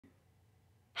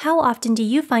How often do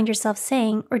you find yourself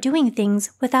saying or doing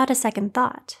things without a second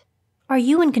thought? Are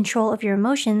you in control of your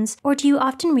emotions, or do you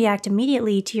often react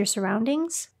immediately to your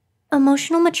surroundings?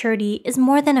 Emotional maturity is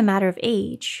more than a matter of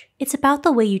age. It's about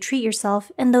the way you treat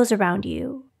yourself and those around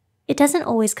you. It doesn't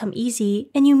always come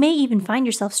easy, and you may even find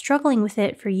yourself struggling with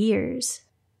it for years.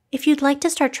 If you'd like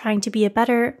to start trying to be a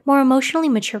better, more emotionally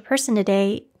mature person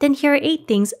today, then here are 8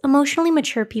 things emotionally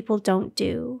mature people don't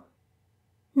do.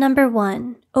 Number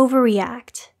 1.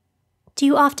 Overreact. Do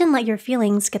you often let your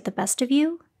feelings get the best of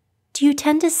you? Do you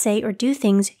tend to say or do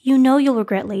things you know you'll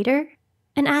regret later?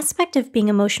 An aspect of being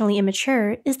emotionally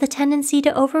immature is the tendency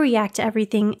to overreact to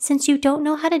everything since you don't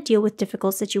know how to deal with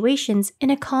difficult situations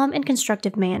in a calm and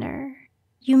constructive manner.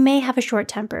 You may have a short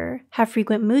temper, have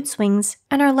frequent mood swings,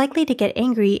 and are likely to get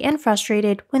angry and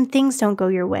frustrated when things don't go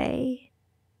your way.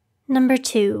 Number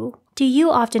 2. Do you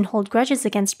often hold grudges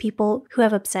against people who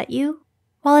have upset you?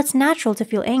 While it's natural to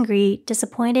feel angry,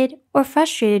 disappointed, or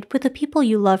frustrated with the people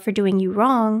you love for doing you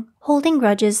wrong, holding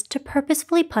grudges to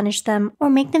purposefully punish them or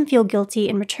make them feel guilty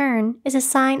in return is a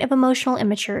sign of emotional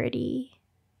immaturity.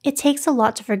 It takes a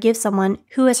lot to forgive someone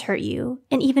who has hurt you,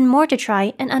 and even more to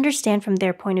try and understand from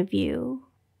their point of view.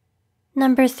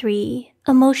 Number 3.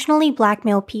 Emotionally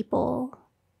blackmail people.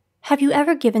 Have you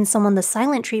ever given someone the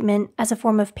silent treatment as a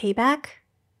form of payback?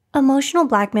 Emotional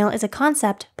blackmail is a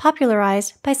concept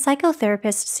popularized by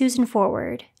psychotherapist Susan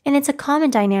Forward, and it's a common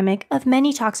dynamic of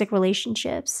many toxic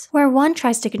relationships, where one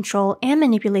tries to control and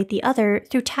manipulate the other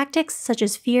through tactics such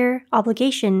as fear,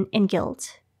 obligation, and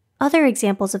guilt. Other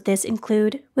examples of this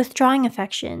include withdrawing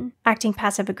affection, acting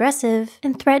passive-aggressive,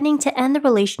 and threatening to end the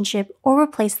relationship or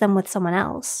replace them with someone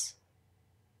else.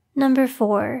 Number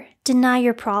 4. Deny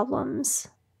your problems.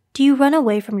 Do you run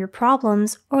away from your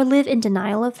problems or live in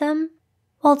denial of them?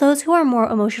 While those who are more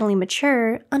emotionally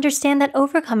mature understand that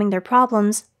overcoming their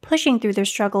problems, pushing through their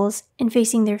struggles, and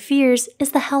facing their fears is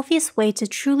the healthiest way to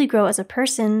truly grow as a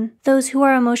person, those who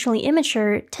are emotionally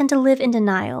immature tend to live in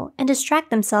denial and distract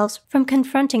themselves from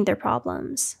confronting their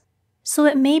problems. So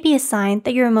it may be a sign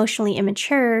that you're emotionally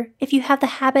immature if you have the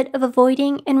habit of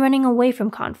avoiding and running away from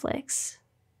conflicts.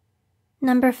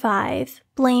 Number 5.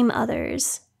 Blame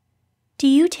others. Do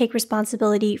you take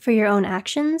responsibility for your own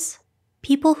actions?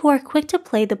 People who are quick to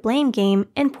play the blame game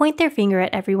and point their finger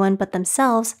at everyone but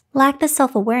themselves lack the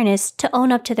self-awareness to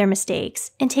own up to their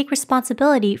mistakes and take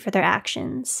responsibility for their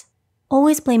actions.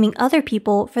 Always blaming other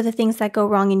people for the things that go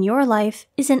wrong in your life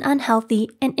is an unhealthy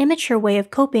and immature way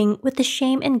of coping with the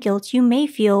shame and guilt you may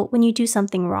feel when you do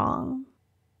something wrong.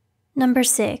 Number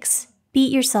 6.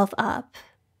 Beat yourself up.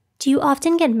 Do you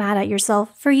often get mad at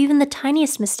yourself for even the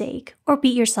tiniest mistake or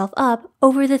beat yourself up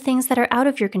over the things that are out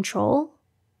of your control?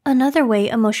 Another way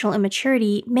emotional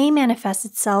immaturity may manifest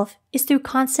itself is through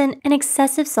constant and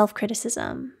excessive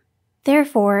self-criticism.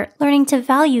 Therefore, learning to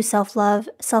value self-love,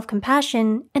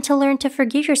 self-compassion, and to learn to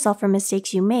forgive yourself for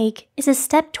mistakes you make is a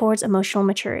step towards emotional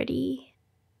maturity.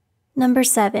 Number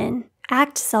 7.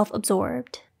 Act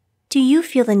self-absorbed. Do you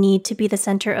feel the need to be the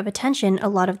center of attention a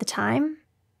lot of the time?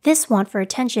 This want for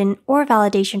attention or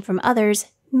validation from others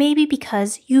may be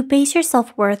because you base your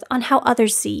self-worth on how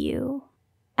others see you.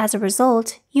 As a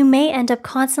result, you may end up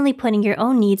constantly putting your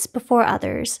own needs before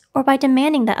others, or by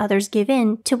demanding that others give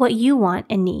in to what you want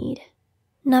and need.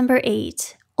 Number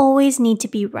 8. Always need to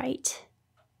be right.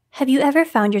 Have you ever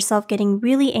found yourself getting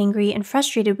really angry and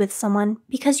frustrated with someone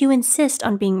because you insist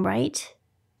on being right?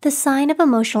 The sign of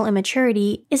emotional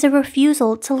immaturity is a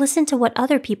refusal to listen to what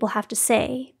other people have to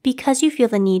say because you feel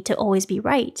the need to always be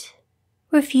right.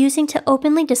 Refusing to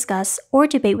openly discuss or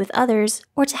debate with others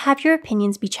or to have your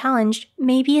opinions be challenged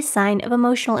may be a sign of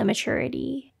emotional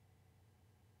immaturity.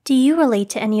 Do you relate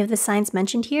to any of the signs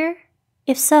mentioned here?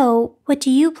 If so, what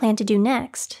do you plan to do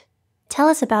next? Tell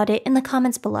us about it in the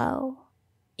comments below.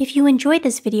 If you enjoyed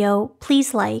this video,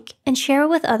 please like and share it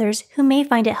with others who may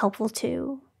find it helpful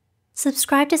too.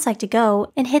 Subscribe to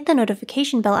Psych2Go and hit the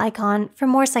notification bell icon for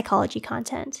more psychology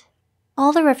content.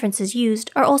 All the references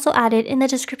used are also added in the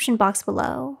description box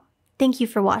below. Thank you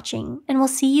for watching, and we'll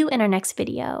see you in our next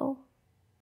video.